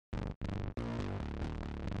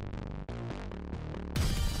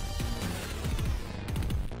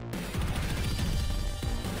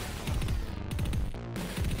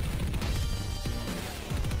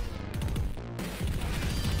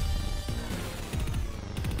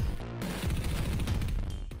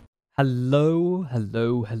Hello.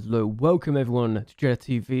 Welcome everyone to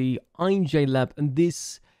JLABTV. I'm JLAB and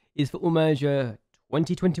this is Football Manager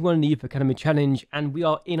 2021 Youth Academy Challenge, and we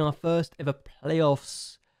are in our first ever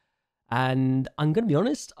playoffs. And I'm going to be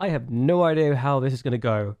honest, I have no idea how this is going to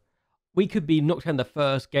go. We could be knocked out in the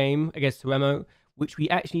first game against Remo, which we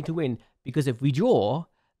actually need to win, because if we draw,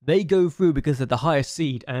 they go through because of the highest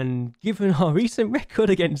seed, and given our recent record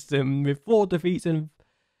against them with 4 defeats and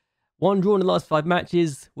 1 draw in the last 5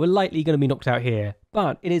 matches, we're likely going to be knocked out here.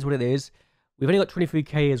 But it is what it is. We've only got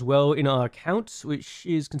 23k as well in our accounts, which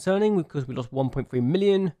is concerning because we lost 1.3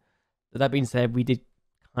 million. But that being said, we did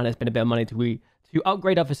kind of spend a bit of money to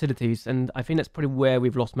upgrade our facilities, and I think that's probably where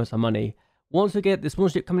we've lost most of our money. Once we get the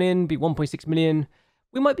sponsorship coming in, be 1.6 million,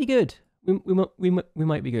 we might be good. We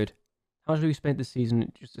might be good. How much have we spent this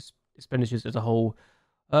season? Just expenditures as a whole.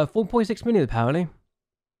 4.6 million apparently.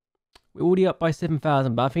 We're already up by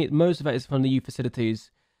 7,000, but I think most of that is from the youth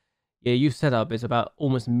facilities. Yeah, youth setup is about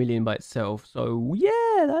almost 1 million by itself. So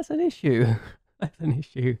yeah, that's an issue. That's an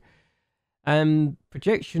issue.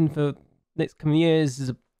 Projection for next coming years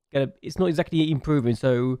is it's not exactly improving.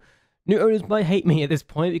 So new owners might hate me at this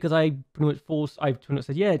point because I pretty much I've pretty much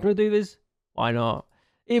said, yeah, do you want to do this? Why not?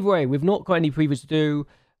 Either way, we've not got any previews to do.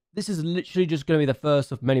 This is literally just going to be the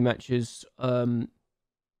first of many matches that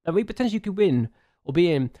we potentially could win or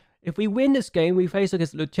be in. If we win this game, we face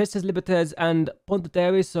against Luchesas, Libertades, and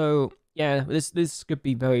Pontevedra. So yeah, this could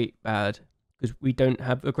be very bad because we don't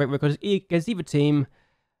have a great record against either team,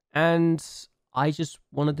 and I just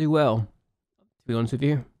want to do well, to be honest with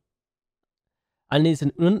you. And it's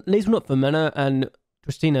at least not for Mena and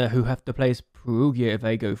Tristina, who have to place Perugia if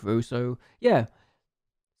they go through. So yeah,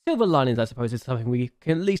 silver linings, I suppose, is something we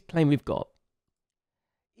can at least claim we've got.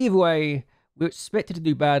 Either way, we're expected to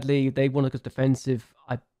do badly. They want to go defensive.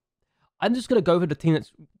 I'm just going to go for the team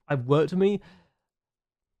that's worked for me.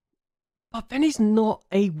 But then he's not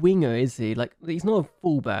a winger, is he? Like, he's not a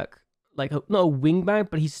fullback. Like, not a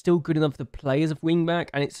wingback, but he's still good enough to play as a wingback,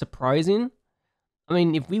 and it's surprising. I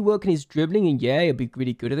mean, if we work on his dribbling, and yeah, he'll be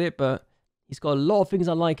really good at it, but he's got a lot of things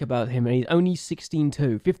I like about him, and he's only 16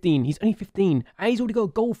 too. 15. He's only 15, and he's already got a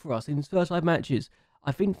goal for us in his first 5 matches.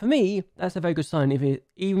 I think, for me, that's a very good sign.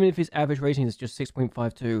 Even if his average rating is just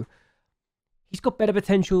 6.52, he's got better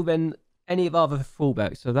potential than any of our other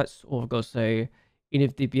fullbacks, so that's all I've got to say. And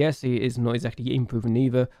if DPS is not exactly improving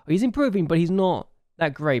either. He's improving, but he's not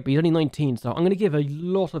that great. But he's only 19, so I'm going to give a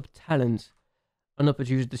lot of talent an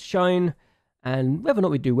opportunity to shine. And whether or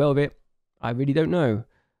not we do well with it, I really don't know.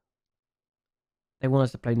 They want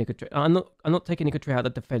us to play Nicotray. I'm not taking Nicotray out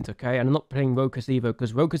of the defense, okay? And I'm not playing Rokas either,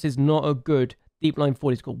 because Rokas is not a good deep line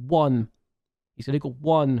forward. He's got 1. He's only got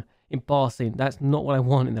 1 in passing. That's not what I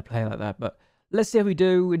want in a player like that, but let's see how we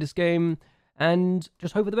do in this game, and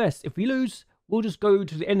just hope for the best. If we lose, we'll just go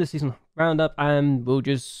to the end of the season roundup, and we'll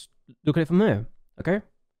just look at it from there, okay?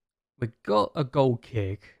 We got a goal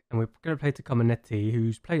kick, and we're going to play to Kamenetti,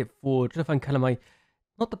 who's played it forward. Trying to find Kalamai.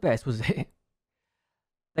 Not the best, was it?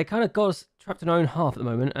 They kind of got us trapped in our own half at the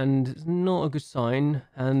moment, and it's not a good sign.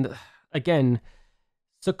 And again,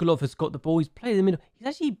 Sokolov has got the ball. He's played in the middle. He's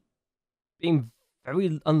actually being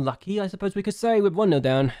very unlucky, I suppose we could say, with 1-0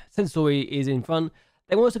 down. Sensori is in front.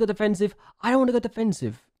 They want us to go defensive. I don't want to go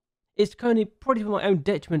defensive. It's probably for my own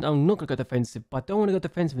detriment. I'm not going to go defensive, but I don't want to go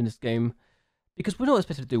defensive in this game because we're not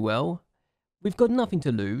expected to do well. We've got nothing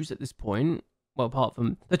to lose at this point. Well, apart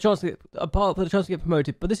from the chance to get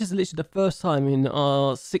promoted. But this is literally the first time in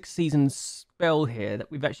our 6-season spell here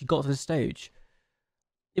that we've actually got to this stage.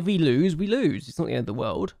 If we lose, we lose. It's not the end of the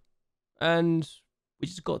world. And we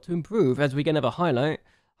just got to improve as we get another highlight.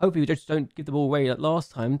 Hopefully we just don't give the ball away like last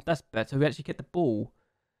time. That's better. We actually get the ball.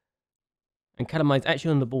 And Kalamai's actually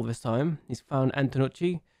on the ball this time. He's found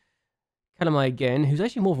Antonucci. Kalamai again, who's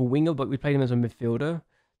actually more of a winger, but we played him as a midfielder.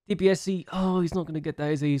 DPSC, oh, he's not going to get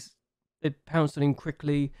that, is he? They pounced on him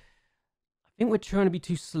quickly. I think we're trying to be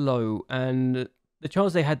too slow. And the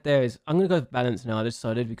chance they had there is, I'm going to go with balance now, I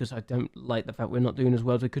decided, because I don't like the fact we're not doing as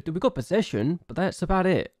well as we could do. We've got possession, but that's about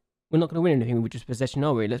it. We're not going to win anything with just possession,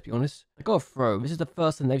 are we? Let's be honest. I got a throw. This is the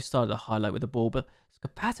first time they've started a highlight with the ball, but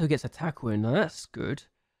Scapato gets a tackle in. Now that's good.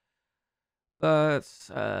 But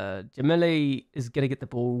Jamele is going to get the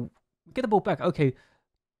ball. Get the ball back. Okay.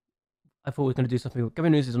 I thought we were going to do something.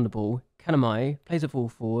 Gavinus is on the ball. Kanamai plays it full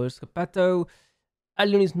forward. Scapato.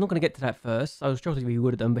 Aluni's not going to get to that first. I was struggling if he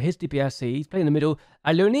would have done, but his DPSC. He's playing in the middle.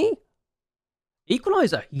 Aluni?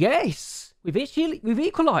 Equalizer. Yes. We've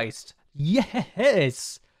equalized.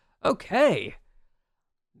 Yes. Okay.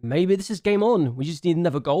 Maybe this is game on. We just need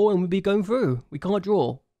another goal and we'll be going through. We can't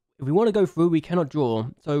draw. If we want to go through, we cannot draw.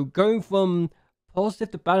 So going from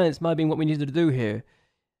positive to balance might be what we needed to do here.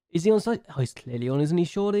 Is he on side? Oh, he's clearly on, isn't he,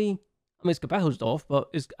 surely? I mean, Scapato's off, but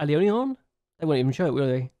is Alioni on? They won't even show it, will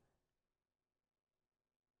they?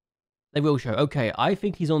 They will show. Okay, I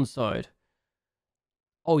think he's on side.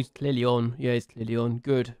 Oh, he's clearly on. Yeah, he's clearly on.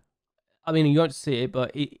 Good. I mean, you don't see it,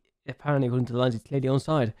 but apparently, according to the lines, he's clearly on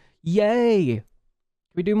side. Yay! Can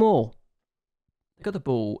we do more? They got the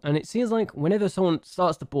ball, and it seems like whenever someone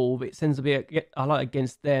starts the ball, it sends a bit a light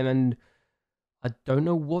against them, and I don't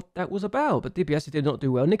know what that was about, but DPS did not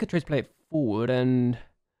do well. Nicotrace played it forward, and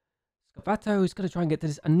Scapato is going to try and get to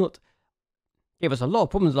this, and not gave us a lot of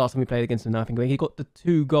problems last time we played against him. I think he got the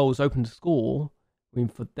 2 goals open to score. Win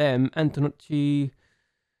for them. Antonucci,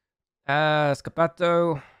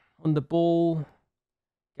 Scapato on the ball.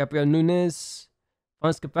 Gabriel Nunes,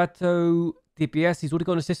 finds Scapato. DPS, he's already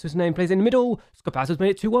got an assist to his name. Plays in the middle. Scapato's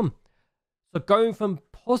made it 2-1. So going from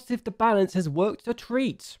positive to balance has worked a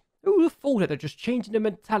treat. Who would have thought that just changing the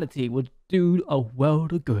mentality would do a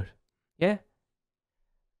world of good? Yeah?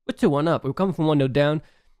 We're 2-1 up. We're coming from 1-0 down.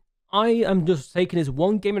 I am just taking this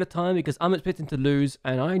one game at a time because I'm expecting to lose,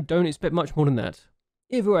 and I don't expect much more than that.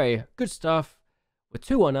 Either way, good stuff. We're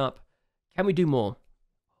 2-1 up. Can we do more?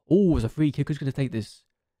 Oh, it's a free kick. Who's going to take this?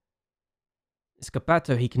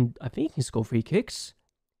 Scapato, I think he can score free kicks.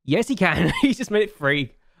 Yes, he can. He's just made it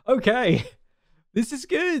free. Okay. This is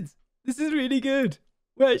good. This is really good.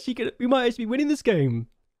 We might actually be winning this game.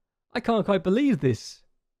 I can't quite believe this.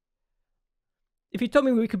 If you told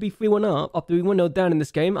me we could be 3-1 up after we 1-0 down in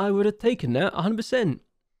this game, I would have taken that 100%.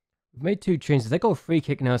 We've made 2 changes. They got a free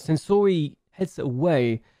kick now. Sensori heads it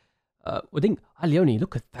away. I think Alioni,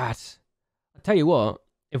 look at that. I tell you what,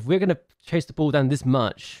 if we're going to chase the ball down this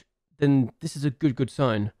much, then this is a good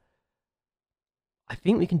sign. I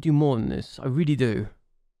think we can do more than this. I really do.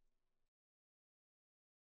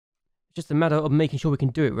 It's just a matter of making sure we can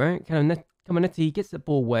do it, right? Camanetti gets the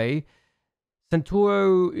ball away.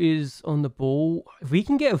 Santoro is on the ball. If we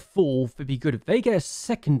can get a 4th, it'd be good. If they get a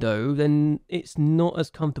 2nd, though, then it's not as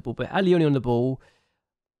comfortable. But Alioni on the ball.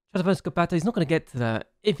 Tries to find Scapato. He's not going to get to that.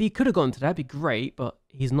 If he could have gone to that, it'd be great, but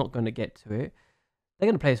he's not going to get to it. They're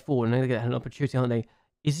going to play us forward, and they're going to get an opportunity, aren't they?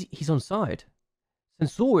 He's on side.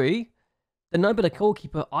 Sensori, the number the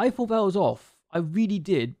goalkeeper, I thought that was off. I really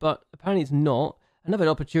did, but apparently it's not. Another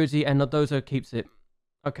opportunity, and Nardozo keeps it.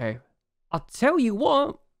 Okay. I'll tell you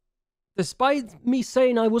what. Despite me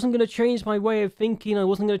saying I wasn't going to change my way of thinking, I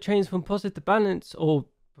wasn't going to change from positive to balance, or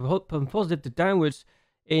from positive to downwards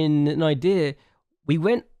in an idea, we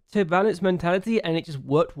went to balance mentality, and it just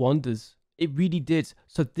worked wonders. It really did.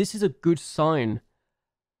 So this is a good sign.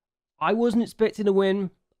 I wasn't expecting a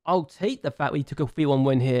win. I'll take the fact we took a 3-1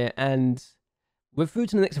 win here, and we're through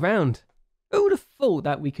to the next round. Who would have thought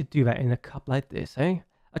that we could do that in a cup like this, eh?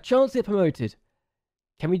 A chance to get promoted.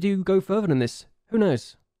 Can we go further than this? Who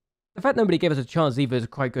knows? The fact nobody gave us a chance either is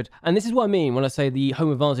quite good. And this is what I mean when I say the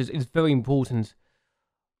home advantage is very important.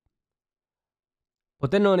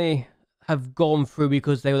 But Denoni have gone through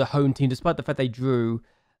because they were the home team, despite the fact they drew,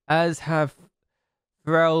 as have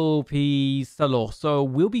P. Salor. So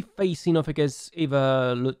we'll be facing off against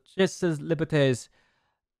either Luchesas Libertes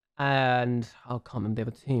and I can't remember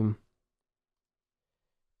the other team.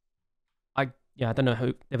 I don't know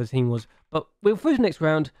who the other team was, but we'll through the next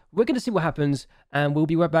round. We're going to see what happens, and we'll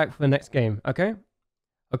be right back for the next game.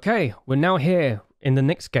 Okay, we're now here in the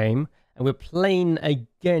next game, and we're playing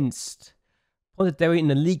against Pontevedra in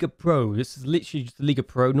the Liga Pro. This is literally just the Liga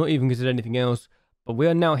Pro, not even considered anything else. But we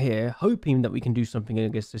are now here, hoping that we can do something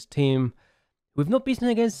against this team. We've not won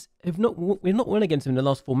against them in the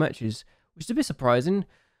last 4 matches, which is a bit surprising.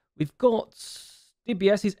 We've got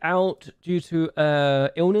DBS is out due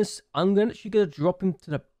to illness. I'm actually going to drop him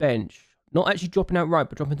to the bench. Not actually dropping outright,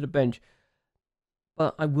 but dropping to the bench.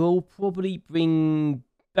 But I will probably bring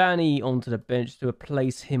Banny onto the bench to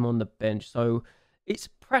replace him on the bench. So it's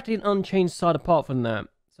practically an unchanged side apart from that.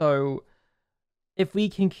 So if we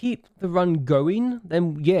can keep the run going,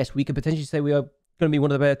 then yes, we could potentially say we are going to be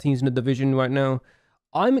one of the better teams in the division right now.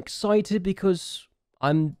 I'm excited because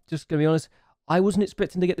I'm just going to be honest, I wasn't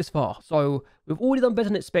expecting to get this far. So we've already done better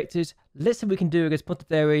than expected. Let's see what we can do against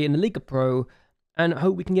Pontevedra in the Liga Pro, and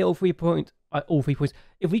hope we can get all 3 points.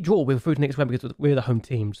 If we draw, we're through to the next round because we're the home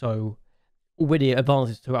team. So already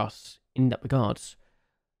advantage to us in that regards.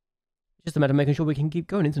 It's just a matter of making sure we can keep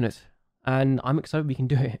going, isn't it? And I'm excited we can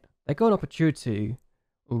do it. They got an opportunity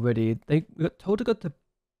already. They got told to go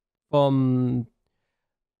from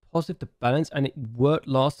positive to balance, and it worked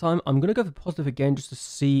last time. I'm going to go for positive again just to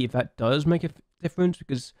see if that does make a difference,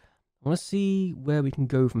 because I want to see where we can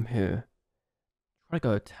go from here. Try to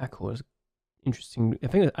go tackle. It's interesting. I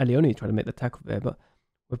think Alioni tried to make the tackle there, but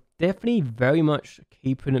we're definitely very much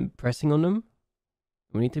keeping and pressing on them.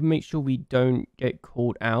 We need to make sure we don't get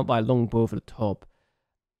called out by a long ball for the top.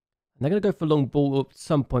 And they're going to go for a long ball at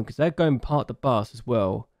some point because they're going part the bus as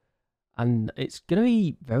well. And it's going to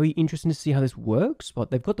be very interesting to see how this works.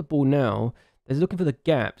 But they've got the ball now. They're looking for the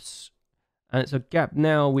gaps. And it's a gap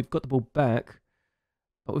now. We've got the ball back.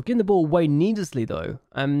 But we've given the ball away needlessly, though.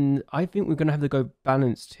 And I think we're going to have to go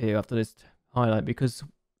balanced here after this highlight because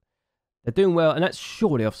they're doing well. And that's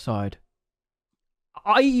surely offside.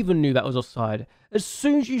 I even knew that was offside. As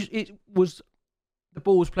soon as the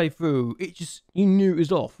ball was played through, you knew it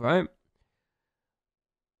was off, right?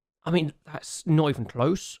 I mean, that's not even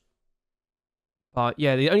close. But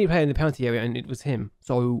yeah, the only player in the penalty area, and it was him.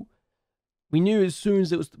 So we knew as soon as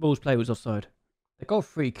the ball was played, it was offside. They got a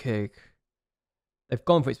free kick. They've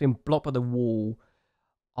gone for it. It's been blocked by the wall.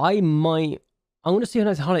 I want to see how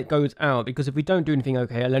this highlight goes out, because if we don't do anything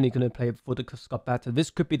okay, I'm only going to play it for the Scott batter. This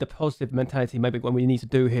could be the positive mentality, maybe what we need to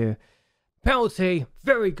do here. Penalty,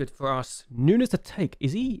 very good for us. Nunes to take.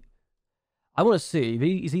 Is he? I want to see.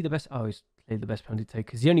 Is he the best? Oh, he's clearly the best penalty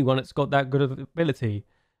taker. He's the only one that's got that good of ability.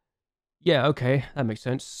 Yeah, okay, that makes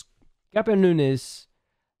sense. Gabriel Nunes.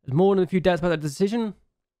 There's more than a few doubts about that decision.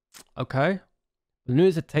 Okay.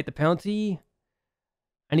 Nunes to take the penalty.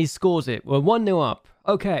 And he scores it. We're 1-0 up.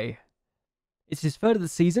 Okay. It's his third of the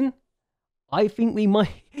season. I think we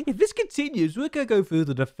might... If this continues, we're going to go through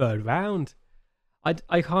to the third round.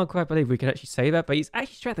 I can't quite believe we can actually say that, but he's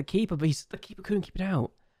actually struck the keeper, but the keeper couldn't keep it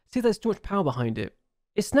out. See, there's too much power behind it.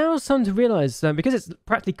 It's now time to realise, because it's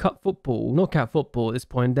practically knockout football at this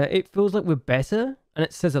point, that it feels like we're better, and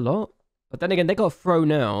it says a lot. But then again, they got a throw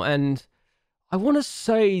now, and I want to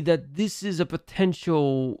say that this is a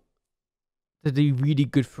potential to do really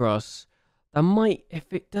good for us. That might,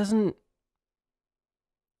 if it doesn't...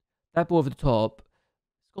 That ball over the top,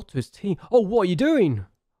 it's got to his team. Oh, what are you doing?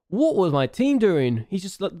 What was my team doing? He's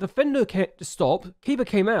just like, the defender stopped, keeper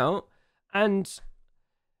came out, and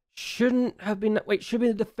shouldn't have been that. Wait, should be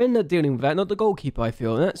the defender dealing with that, not the goalkeeper, I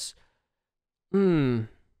feel. That's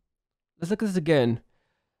let's look at this again.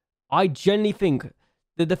 I genuinely think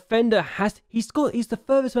the defender he's the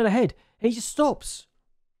furthest man ahead, and he just stops.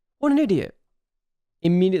 What an idiot.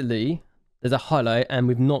 Immediately, there's a highlight, and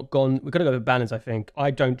we've not gone. We've got to go to balance, I think.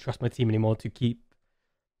 I don't trust my team anymore to keep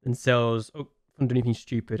themselves from doing anything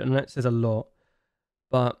stupid, and that says a lot.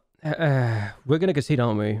 But we're going to concede,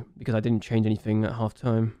 aren't we? Because I didn't change anything at half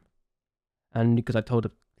time. And because I told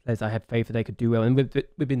the players I had faith that they could do well, and we've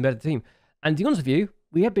been the better team. And to be honest with you,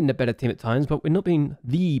 we have been the better team at times, but we're not being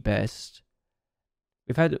the best.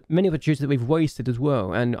 We've had many opportunities that we've wasted as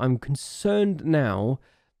well, and I'm concerned now.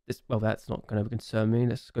 Well, that's not going to concern me.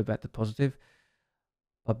 Let's go back to positive.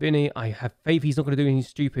 Barbini, I have faith he's not going to do anything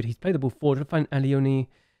stupid. He's played the ball forward. I find Alioni.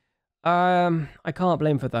 I can't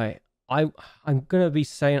blame him for that. I'm going to be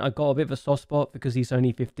saying I got a bit of a soft spot because he's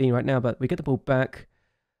only 15 right now, but we get the ball back.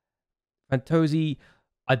 Fantozzi,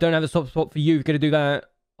 I don't have a soft spot for you. You're going to do that.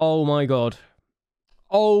 Oh my god.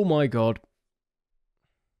 Oh my god.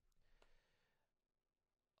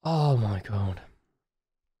 Oh my god.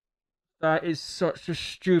 That is such a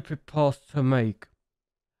stupid pass to make.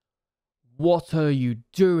 What are you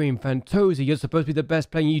doing, Fantozzi? You're supposed to be the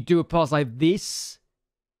best player. You do a pass like this?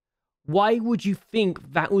 Why would you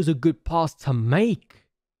think that was a good pass to make?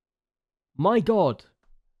 My god.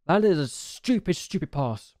 That is a stupid, stupid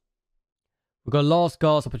pass. We've got a last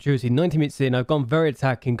gasp opportunity. 90 minutes in. I've gone very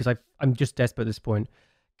attacking because I'm just desperate at this point.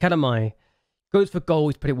 Kadamai goes for goal.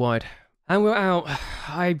 He's put it wide. And we're out.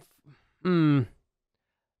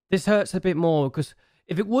 This hurts a bit more because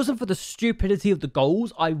if it wasn't for the stupidity of the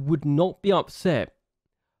goals, I would not be upset.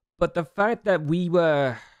 But the fact that we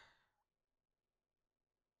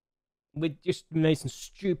just made some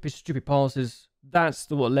stupid passes, that's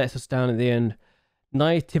what lets us down at the end.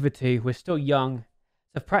 Naivety, we're still young.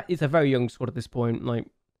 It's a very young squad at this point. Like,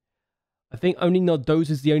 I think only Nardoz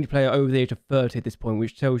is the only player over the age of 30 at this point,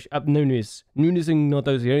 which tells you... Nunes and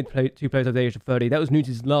Nardoz are the only two players over the age of 30. That was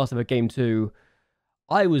Nunes' last ever game too.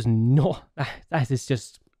 I was not... That is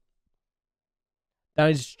just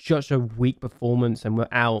such a weak performance, and we're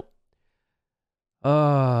out.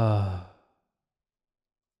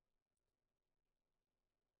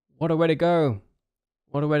 What a way to go.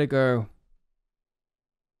 What a way to go.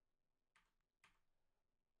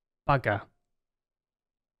 Bugger.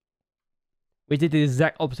 We did the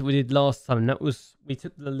exact opposite we did last time. That was... We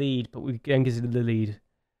took the lead, but we again conceded the lead.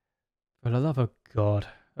 For the love of God.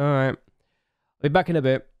 Alright. I'll be back in a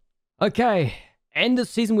bit. Okay. End of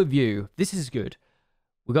season review. This is good.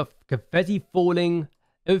 We've got confetti falling.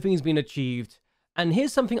 Everything's been achieved. And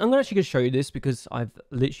here's something. I'm actually going to show you this because I've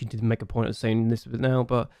literally didn't make a point of saying this now.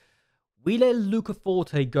 But We let Luca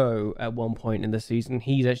Forte go at one point in the season.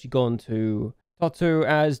 He's actually gone to Toto,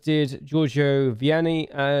 as did Giorgio Vianney,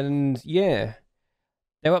 and yeah,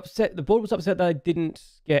 they were upset. The board was upset that I didn't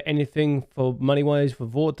get anything for money-wise for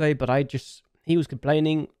Forte, but he was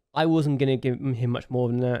complaining. I wasn't going to give him much more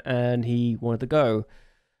than that, and he wanted to go.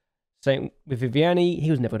 Same with Viviani,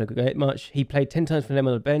 he was never going to get much. He played 10 times for them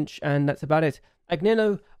on the bench, and that's about it.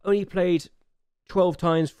 Agnello only played 12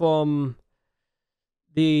 times from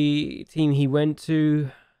the team he went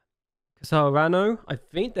to, Casarano. I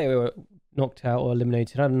think they were knocked out or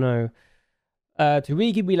eliminated. I don't know.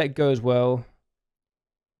 Turigi we let go as well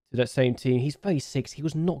to that same team. He's 36. He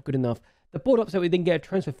was not good enough. The board upset we didn't get a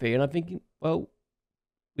transfer fee, and I'm thinking, well,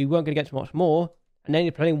 we weren't going to get much more. And then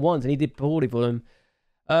he played once, and he did poorly for them.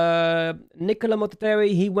 Nicola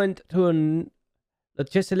Monteri, he went to the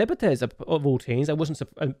JLABTV of all teams. I wasn't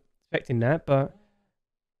expecting that, but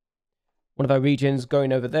one of our regions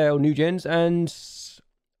going over there, or new gens, and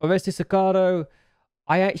Orestes Saccardo,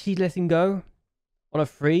 I actually let him go on a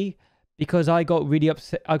free because I got really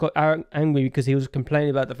upset. I got angry because he was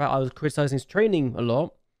complaining about the fact I was criticizing his training a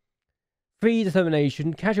lot. Free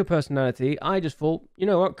determination, casual personality. I just thought, you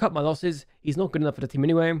know what, cut my losses. He's not good enough for the team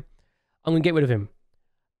anyway. I'm going to get rid of him.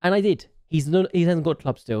 And I did. He hasn't got a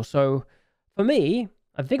club still. So, for me,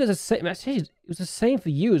 I think it was the same. Actually, it was the same for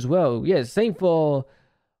you as well. Yeah, same for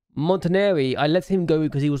Montanari. I let him go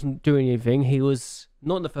because he wasn't doing anything. He was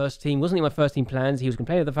not in the first team. Wasn't in my first team plans. He was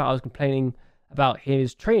complaining about the fact I was complaining about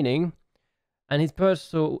his training. And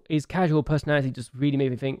his casual personality just really made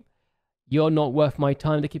me think, you're not worth my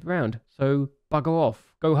time to keep around. So, bugger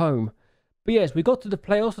off. Go home. But yes, we got to the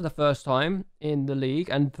playoffs for the first time in the league.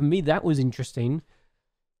 And for me, that was interesting.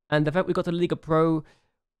 And the fact we got to the Liga Pro,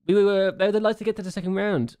 they would like to get to the second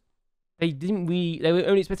round. They were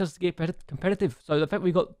only expecting us to get competitive. So the fact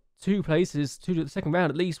we got 2 places to the second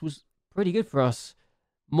round at least was pretty good for us.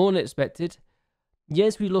 More than expected.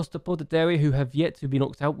 Yes, we lost to Portaderia, who have yet to be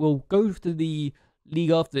knocked out. We'll go to the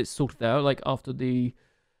league after it's sorted out, like after the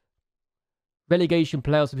relegation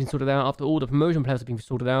playoffs have been sorted out, after all the promotion playoffs have been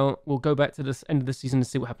sorted out. We'll go back to the end of the season and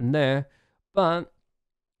see what happened there. But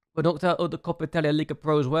we're knocked out of the Coppa Italia Liga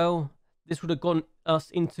Pro as well. This would have gotten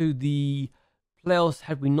us into the playoffs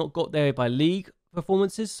had we not got there by league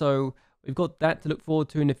performances. So we've got that to look forward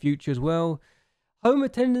to in the future as well. Home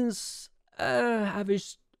attendance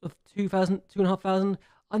average of 2,500.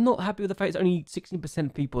 I'm not happy with the fact it's only 16%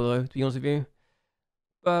 of people though, to be honest with you.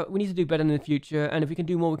 But we need to do better in the future. And if we can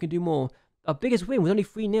do more, we can do more. Our biggest win was only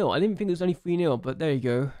 3-0. I didn't think it was only 3-0, but there you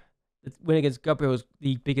go. The win against Gabriel was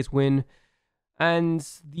the biggest win. And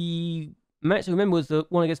the match I remember was the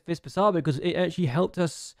one against Vispasar because it actually helped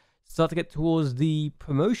us start to get towards the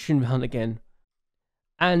promotion hunt again.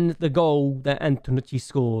 And the goal that Antonucci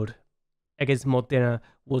scored against Modena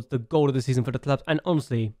was the goal of the season for the club. And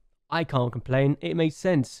honestly, I can't complain. It made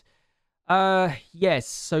sense. Yes,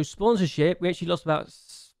 so sponsorship, we actually lost about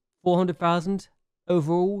 400,000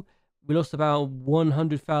 overall. We lost about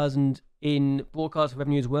 100,000 in broadcast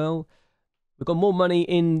revenue as well. We've got more money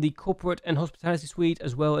in the corporate and hospitality suite,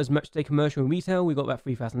 as well as matchday commercial and retail. We got about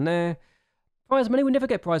 3,000 there. Prize money, we never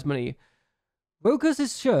get prize money.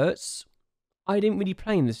 Rokas' shirts, I didn't really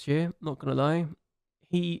play him this year, not gonna lie.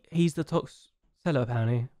 He's the top seller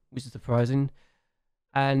apparently, which is surprising.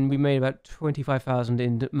 And we made about 25,000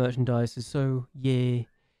 in merchandise, so yeah.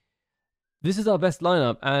 This is our best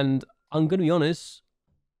lineup, and I'm gonna be honest,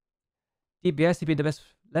 DBS to be the best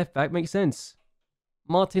left back makes sense.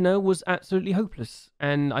 Martino was absolutely hopeless,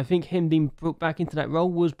 and I think him being brought back into that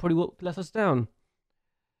role was probably what let us down.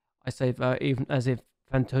 I say that even as if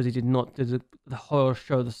Fantozzi did not do the horror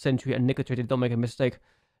show of the century, and Nicotre did not make a mistake.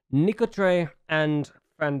 Nicotre and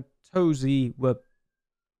Fantozzi were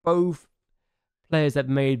both players that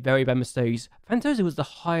made very bad mistakes. Fantozzi was the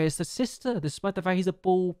highest assister, despite the fact he's a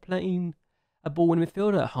ball-winning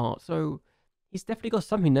midfielder at heart, so he's definitely got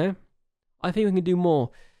something there. I think we can do more.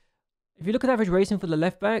 If you look at average rating for the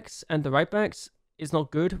left backs and the right backs, it's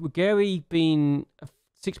not good. Ruggieri being a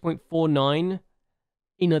 6.49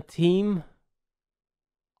 in a team,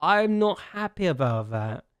 I'm not happy about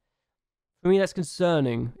that. For me, that's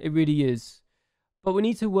concerning. It really is. But we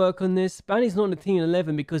need to work on this. Banny's not in the team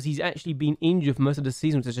 11 because he's actually been injured for most of the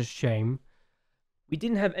season, which is a shame. We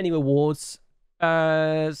didn't have any rewards.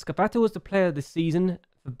 Scapato was the player of the season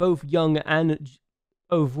for both young and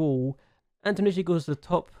overall. Antonucci was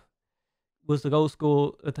the goal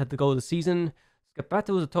scorer that had the goal of the season.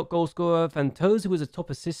 Scapato was the top goal scorer. Fantozzi was the top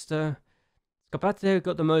assister. Scapato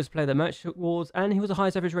got the most player of the match awards, and he was the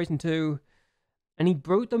highest average rating too. And he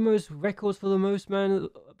broke the most records for the most player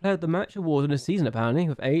of the match award in the season, apparently,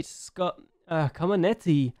 with 8.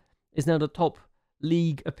 Camanetti is now the top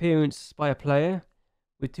league appearance by a player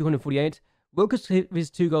with 248. Rokas, with his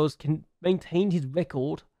 2 goals, can maintain his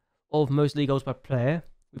record of most league goals by player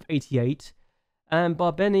with 88. And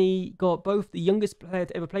Barbeni got both the youngest player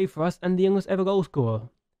to ever play for us and the youngest ever goal scorer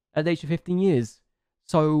at the age of 15 years.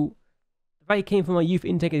 So the fact he came from our youth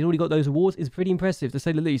intake and he's already got those awards is pretty impressive, to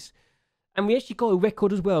say the least. And we actually got a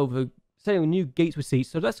record as well for selling new Gates receipts,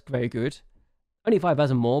 so that's very good. Only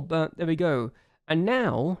 5,000 more, but there we go. And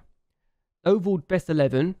now, overall best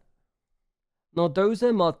 11.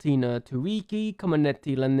 Nardoza, Martina, Turiki,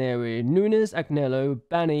 Comanetti, Laneri, Nunes, Agnello,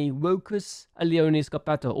 Bani, Rokas, Leone,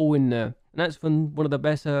 Scarpato, all in there. And that's from one of the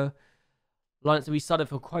better lineups that we started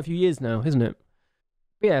for quite a few years now, isn't it?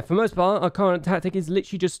 But yeah, for the most part, our current tactic is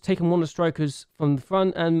literally just taking one of the strikers from the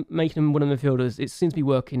front and making them one of the midfielders. It seems to be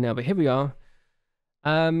working now, but here we are.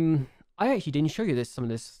 I actually didn't show you some of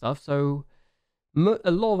this stuff, so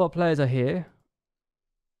a lot of our players are here.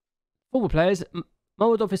 Former players.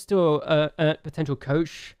 Moldov is still a potential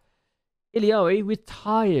coach. Iliari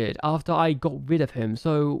retired after I got rid of him.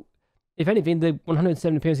 So, if anything, the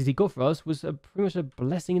 107 appearances he got for us was pretty much a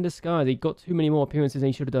blessing in disguise. He got too many more appearances than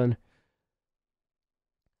he should have done.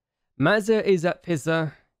 Mazza is at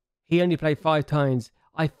Pisa. He only played 5 times.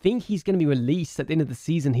 I think he's going to be released at the end of the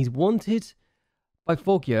season. He's wanted by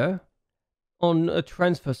Foggia on a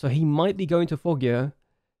transfer, so he might be going to Foggia,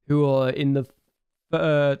 who are in the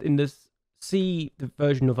C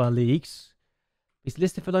version of our leagues. He's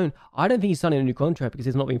listed for loan. I don't think he's signing a new contract because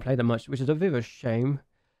he's not being played that much, which is a bit of a shame.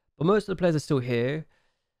 But most of the players are still here.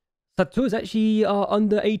 Satur is actually our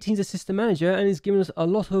under-18s assistant manager and he's given us a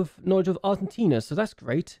lot of knowledge of Argentina, so that's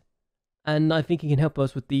great. And I think he can help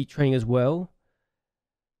us with the training as well.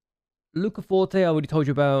 Luca Forte, I already told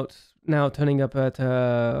you about, now turning up at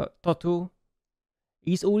Totu.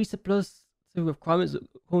 He's already surplus to requirements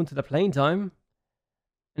according to the playing time.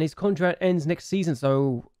 And his contract ends next season,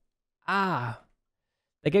 so... they're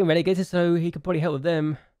getting relegated, so he could probably help with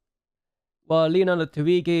them. While Leonardo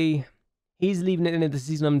Turigi, he's leaving at the end of the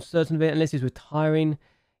season, I'm certain of it, unless he's retiring.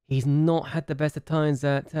 He's not had the best of times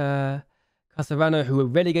at Casarano, who were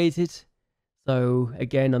relegated. So,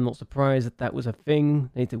 again, I'm not surprised that that was a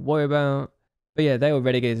thing they need to worry about. But yeah, they were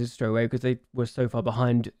relegated straight away because they were so far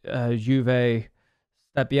behind Juve,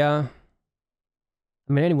 Stabia.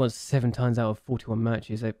 I mean, only won 7 times out of 41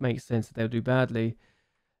 matches. It makes sense that they'll do badly.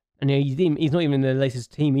 And yeah, he's not even in the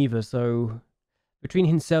latest team either, so... Between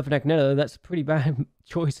himself and Agnello, that's pretty bad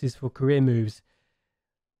choices for career moves.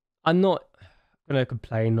 I'm not going to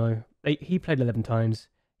complain, though. He played 11 times.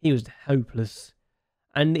 He was hopeless.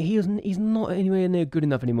 And he's not anywhere near good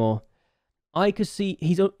enough anymore. I could see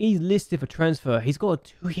he's listed for transfer. He's got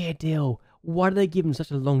a 2-year deal. Why do they give him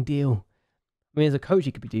such a long deal? I mean, as a coach,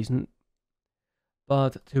 he could be decent.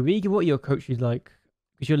 But Turigi, what are your coaches like?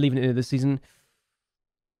 Because you're leaving at the end of the season.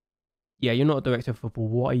 Yeah, you're not a director of football.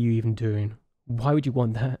 What are you even doing? Why would you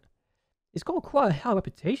want that? It's got quite a high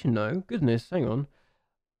reputation, though. Goodness, hang on.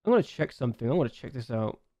 I'm going to check something. I want to check this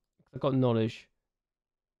out. I've got knowledge.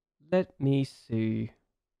 Let me see.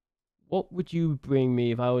 What would you bring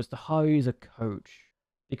me if I was to hire you as a coach?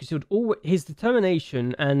 Because his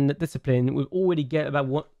determination and discipline would already get about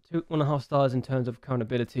 1.5 stars in terms of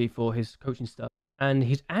accountability for his coaching stuff. And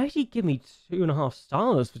he's actually given me 2.5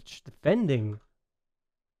 stars for defending.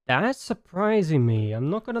 That's surprising me. I'm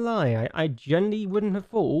not going to lie. I generally wouldn't have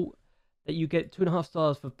thought that you get 2.5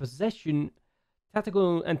 stars for possession,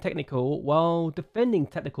 tactical and technical, while defending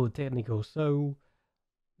technical. So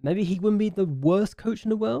maybe he wouldn't be the worst coach in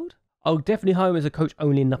the world. I'll definitely hire him as a coach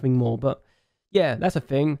only and nothing more. But yeah, that's a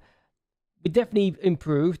thing. We definitely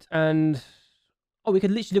improved. And we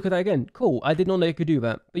could literally look at that again. Cool. I did not know you could do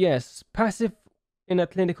that. But yes, passive in a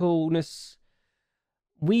clinicalness.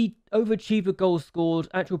 We overachieved the goals scored,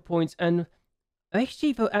 actual points, and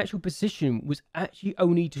actually the actual position was actually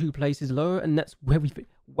only 2 places lower, and that's where we...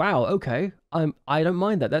 Wow, okay. I don't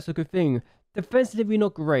mind that. That's a good thing. Defensively,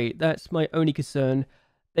 not great. That's my only concern.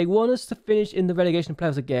 They want us to finish in the relegation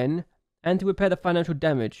playoffs again, and to repair the financial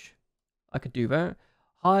damage. I could do that.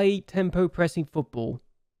 High tempo pressing football.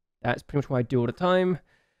 That's pretty much what I do all the time.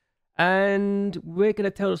 And we're going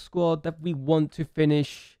to tell the squad that we want to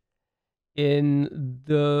finish in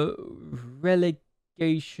the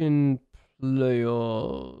relegation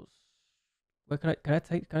playoffs. Where can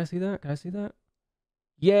I see that? Can I see that?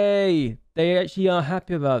 Yay! They actually are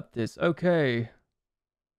happy about this. Okay.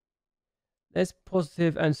 Let's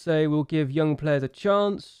positive and say we'll give young players a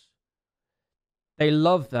chance. They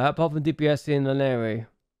love that, apart from DPS in Laneri.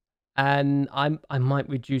 And I might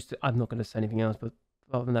reduce it. I'm not going to say anything else, but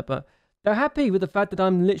apart from that, but they're happy with the fact that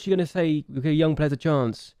I'm literally going to say we'll give young players a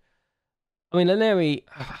chance. I mean, Laneri,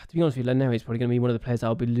 to be honest with you, Laneri is probably going to be one of the players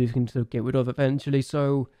I'll be looking to get rid of eventually.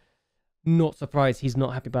 So, not surprised he's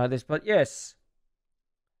not happy about this. But yes,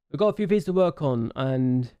 we've got a few things to work on.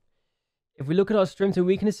 And if we look at our strengths and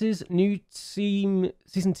weaknesses, new season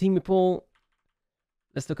team report.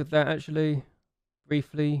 Let's look at that actually,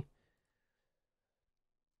 briefly.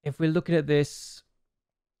 If we're looking at this,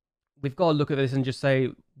 we've got to look at this and just say,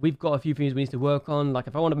 we've got a few things we need to work on. Like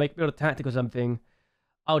if I want to build a tactic or something,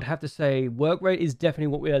 I would have to say work rate is definitely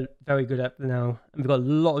what we are very good at now. And we've got a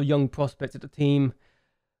lot of young prospects at the team.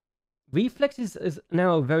 Reflex is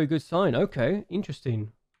now a very good sign. Okay,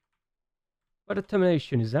 interesting. But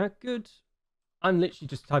determination, is that good? I'm literally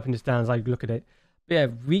just typing this down as I look at it. But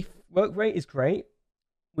yeah, work rate is great.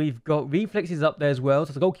 We've got reflexes up there as well.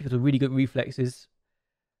 So the goalkeepers are really good reflexes.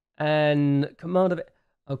 And command of...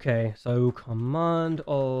 Okay, so command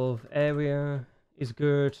of area is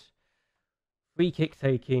good. Free kick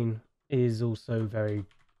taking is also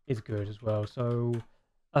is good as well. So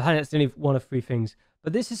I think that's only one of three things.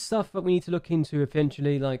 But this is stuff that we need to look into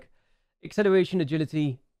eventually, like acceleration,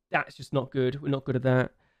 agility. That's just not good. We're not good at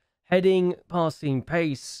that. Heading, passing,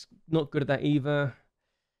 pace, not good at that either.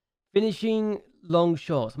 Finishing, long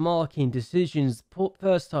shots, marking, decisions,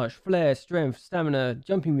 first touch, flair, strength, stamina,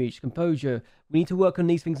 jumping reach, composure. We need to work on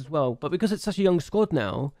these things as well. But because it's such a young squad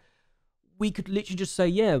now, we could literally just say,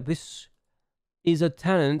 yeah, this is a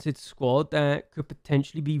talented squad that could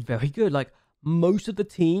potentially be very good. Like most of the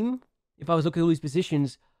team, if I was looking at all these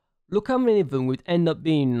positions, look how many of them would end up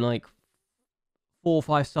being like 4 or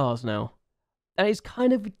 5 stars now. That is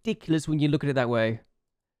kind of ridiculous when you look at it that way.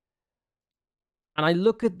 And I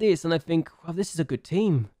look at this and I think, well, this is a good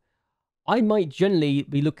team. I might generally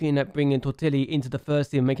be looking at bringing Tortelli into the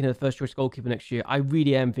first team and making him the first choice goalkeeper next year. I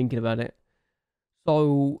really am thinking about it.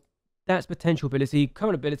 So that's potential ability.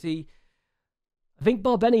 Current ability, I think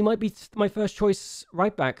Barbeni might be my first choice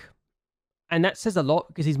right back. And that says a lot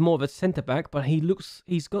because he's more of a centre back, but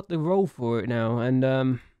he's got the role for it now.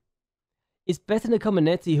 And it's better than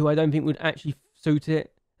Cominetti, who I don't think would actually suit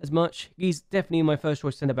it as much. He's definitely my first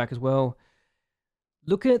choice centre back as well.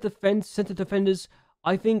 Looking at the centre defenders,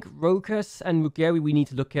 I think Rokas and Ruggieri we need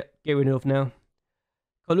to get rid of now.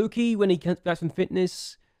 Colucci, when he comes back from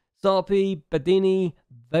fitness, Sarpi, Badini,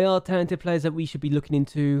 they are talented players that we should be looking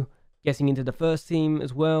into, getting into the first team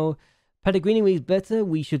as well. Pellegrini, when he's better,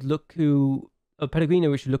 we should look into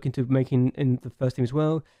making in the first team as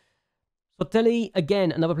well. Sotelli,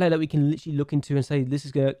 again, another player that we can literally look into and say, this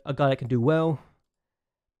is a guy that can do well.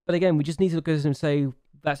 But again, we just need to look at this and say,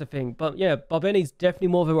 that's a thing. But yeah, Barbeni's definitely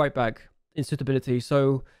more of a right back in suitability.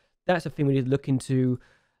 So that's a thing we need to look into.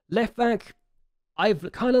 Left back,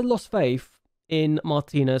 I've kind of lost faith in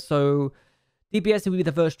Martina. So DBS will be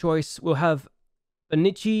the first choice. We'll have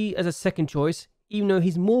Benici as a second choice. Even though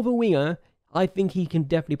he's more of a winger, I think he can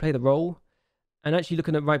definitely play the role. And actually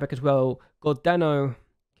looking at right back as well, Gordano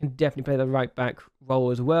can definitely play the right back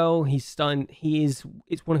role as well. It's one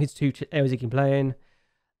of his 2 areas he can play in.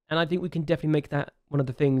 And I think we can definitely make that one of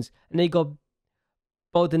the things. And then you got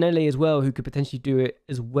Baldinelli as well, who could potentially do it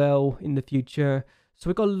as well in the future. So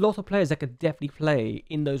we've got a lot of players that could definitely play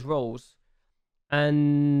in those roles.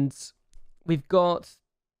 And we've got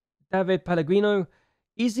David Pellegrino.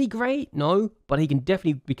 Is he great? No, but he can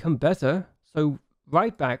definitely become better. So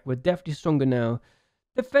right back, we're definitely stronger now.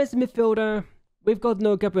 Defensive midfielder, we've got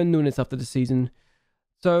no Gabriel Nunes after the season.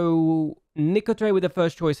 So Nicotre with the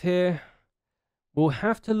first choice here. We'll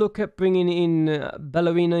have to look at bringing in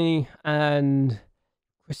Bellerini and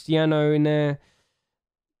Cristiano in there.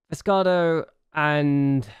 Pescado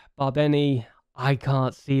and Barbeni, I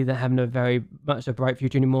can't see them having very much a bright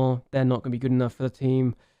future anymore. They're not going to be good enough for the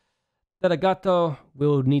team. Delagato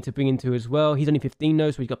we'll need to bring into as well. He's only 15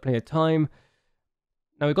 though, so he's got plenty of time.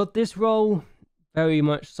 Now we've got this role, very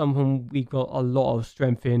much someone we've got a lot of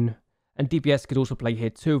strength in. And DPS could also play here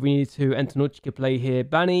too if we need to. Antonucci could play here.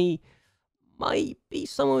 Bani might be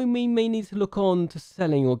someone we may need to look on to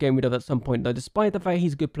selling or getting rid of at some point though. Despite the fact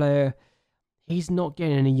he's a good player, he's not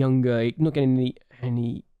getting any younger, not getting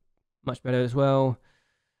any much better as well.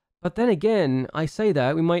 But then again, I say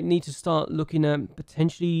that we might need to start looking at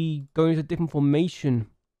potentially going to a different formation.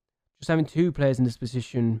 Just having 2 players in this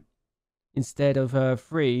position instead of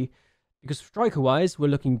 3. Because striker-wise, we're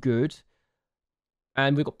looking good.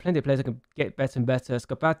 And we've got plenty of players that can get better and better.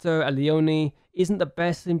 Scapato, Alioni isn't the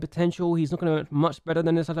best in potential. He's not going to be much better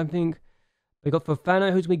than this, I don't think. We've got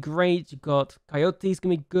Fofana, who's going to be great. You've got Coyote, who's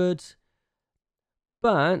going to be good.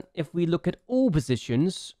 But if we look at all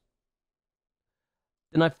positions,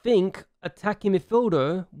 then I think attacking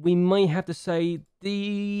midfielder, we might have to say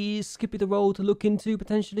this could be the role to look into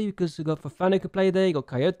potentially, because you got Fofana could play there, you got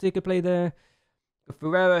Coyote could play there, you got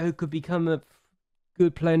Ferreira who could become a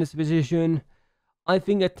good player in this position. I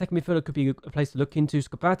think attacking midfielder could be a place to look into.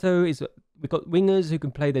 Scapato is, we've got wingers who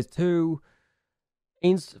can play there too.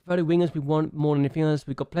 Inverted wingers we want more than anything else.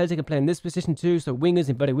 We've got players who can play in this position too, so wingers,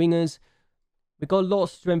 inverted wingers. We've got a lot of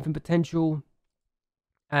strength and potential.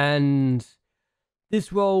 And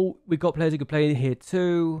this role, we've got players who can play here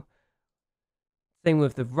too. Same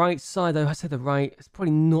with the right side, though. I said the right, it's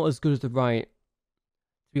probably not as good as the right. To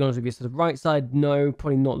be honest with you, so the right side, no,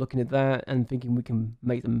 probably not looking at that and thinking we can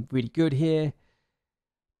make them really good here.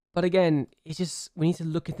 But again, it's just, we need to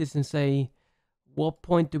look at this and say, what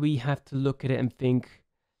point do we have to look at it and think,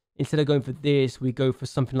 instead of going for this, we go for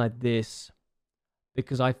something like this?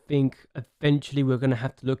 Because I think eventually we're going to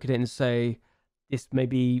have to look at it and say, this may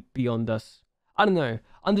be beyond us. I don't know.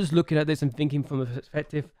 I'm just looking at this and thinking from a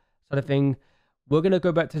perspective sort of thing. We're going to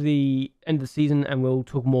go back to the end of the season and we'll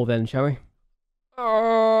talk more then, shall we?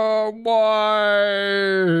 Why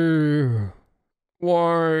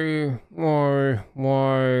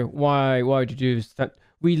did you do this? That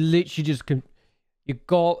we literally just can. You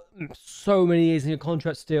got so many years in your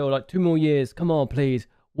contract still, like 2 more years. Come on, please.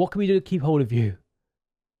 What can we do to keep hold of you?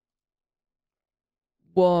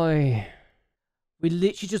 Why? We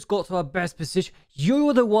literally just got to our best position.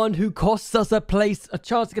 You're the one who cost us a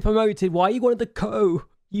chance to get promoted. Why you wanted to go?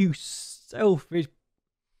 You selfish.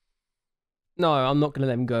 No, I'm not going to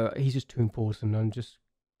let him go. He's just too important. I'm just...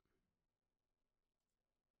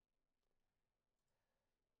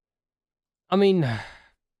 I mean...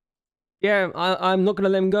 Yeah, I'm not going to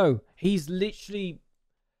let him go. He's literally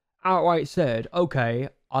outright said, okay,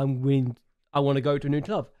 I'm winning. I want to go to a new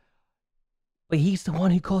club. But he's the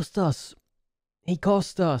one who cost us. He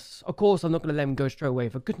cost us. Of course, I'm not going to let him go straight away.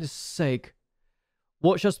 For goodness sake.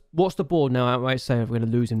 Watch the board now outright say if we're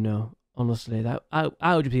going to lose him now. Honestly, that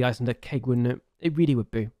would be icing the cake, wouldn't it? It really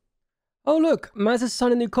would be. Oh, look. Maz has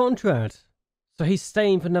signed a new contract. So he's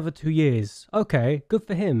staying for another 2 years. Okay, good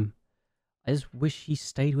for him. I just wish he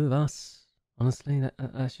stayed with us. Honestly,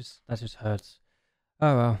 that just hurts.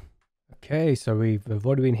 Oh well. Okay, so we've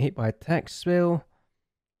already been hit by a tax spill.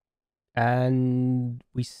 And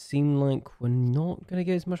we seem like we're not going to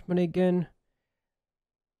get as much money again.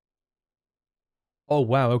 Oh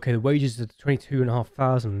wow, okay, the wages are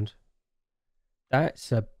 22,500.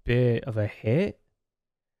 That's a bit of a hit.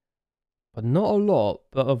 But not a lot.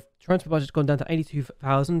 But of transfer budget's gone down to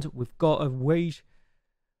 82,000. We've got a wage...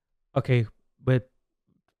 Okay, we're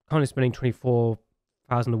currently spending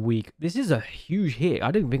 24,000 a week. This is a huge hit.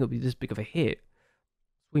 I didn't think it would be this big of a hit.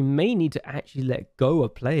 We may need to actually let go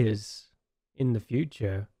of players in the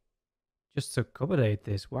future just to accommodate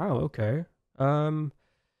this. Wow, okay. I'm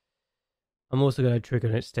also going to trigger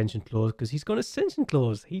an extension clause because he's got an extension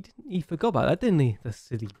clause. He forgot about that, didn't he? The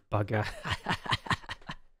silly bugger.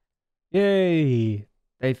 Yay!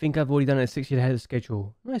 They think I've already done it 6 years ahead of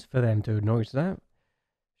schedule. Nice for them to acknowledge that.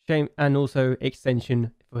 Shame, and also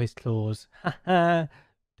extension for his clause. Haha,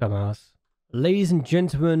 dumbass. Ladies and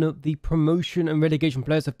gentlemen, the promotion and relegation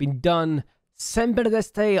players have been done. San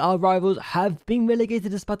Benedeste, our rivals, have been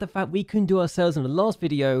relegated despite the fact we couldn't do ourselves in the last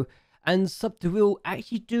video, and Sub to Will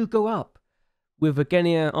actually do go up, with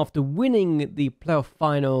Agenia after winning the playoff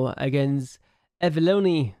final against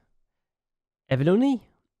Evelino. I don't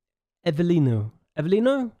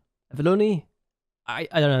know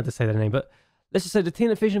how to say that name, but let's just say the team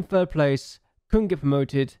that finished in 3rd place couldn't get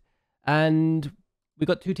promoted, and we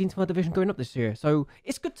got 2 teams from our division going up this year. So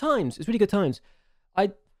it's good times. It's really good times.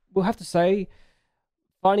 I will have to say,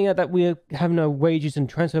 finding out that we're having our wages and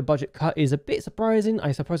transfer budget cut is a bit surprising.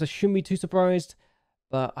 I suppose I shouldn't be too surprised,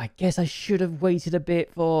 but I guess I should have waited a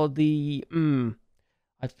bit for the...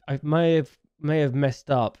 I may have messed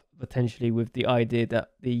up potentially with the idea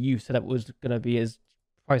that the youth setup was going to be as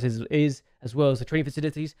priced as it is, as well as the training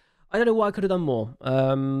facilities. I don't know why I could have done more.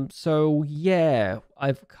 So yeah,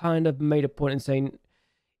 I've kind of made a point in saying,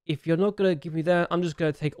 if you're not going to give me that, I'm just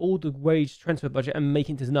going to take all the wage transfer budget and make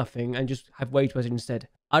it into nothing and just have wage budget instead.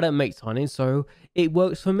 I don't make signings, so it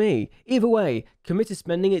works for me. Either way, committed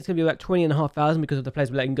spending, it's going to be about 20,500 because of the players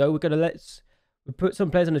we're letting go. We put some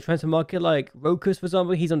players on the transfer market, like Rokus, for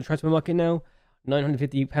example. He's on the transfer market now.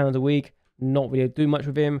 £950 a week. Not really doing much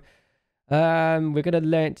with him. We're going to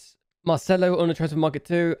let Marcelo on the transfer market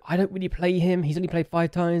too. I don't really play him. He's only played 5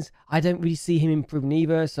 times. I don't really see him improving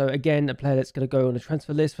either. So again, a player that's going to go on the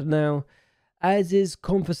transfer list for now. As is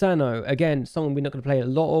Confasano. Again, someone we're not going to play a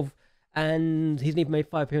lot of. And he's even made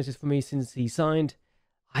 5 appearances for me since he signed.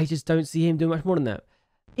 I just don't see him doing much more than that.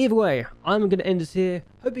 Either way, I'm going to end this here.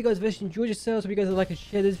 Hope you guys have enjoyed yourselves. Hope you guys would like and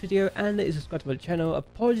share this video and that you subscribe to my channel.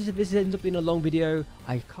 Apologies if this ends up being a long video.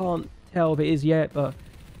 I can't tell if it is yet, but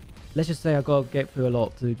let's just say I got to get through a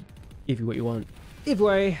lot to give you what you want. Either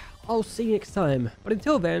way, I'll see you next time. But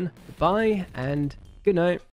until then, goodbye and good night.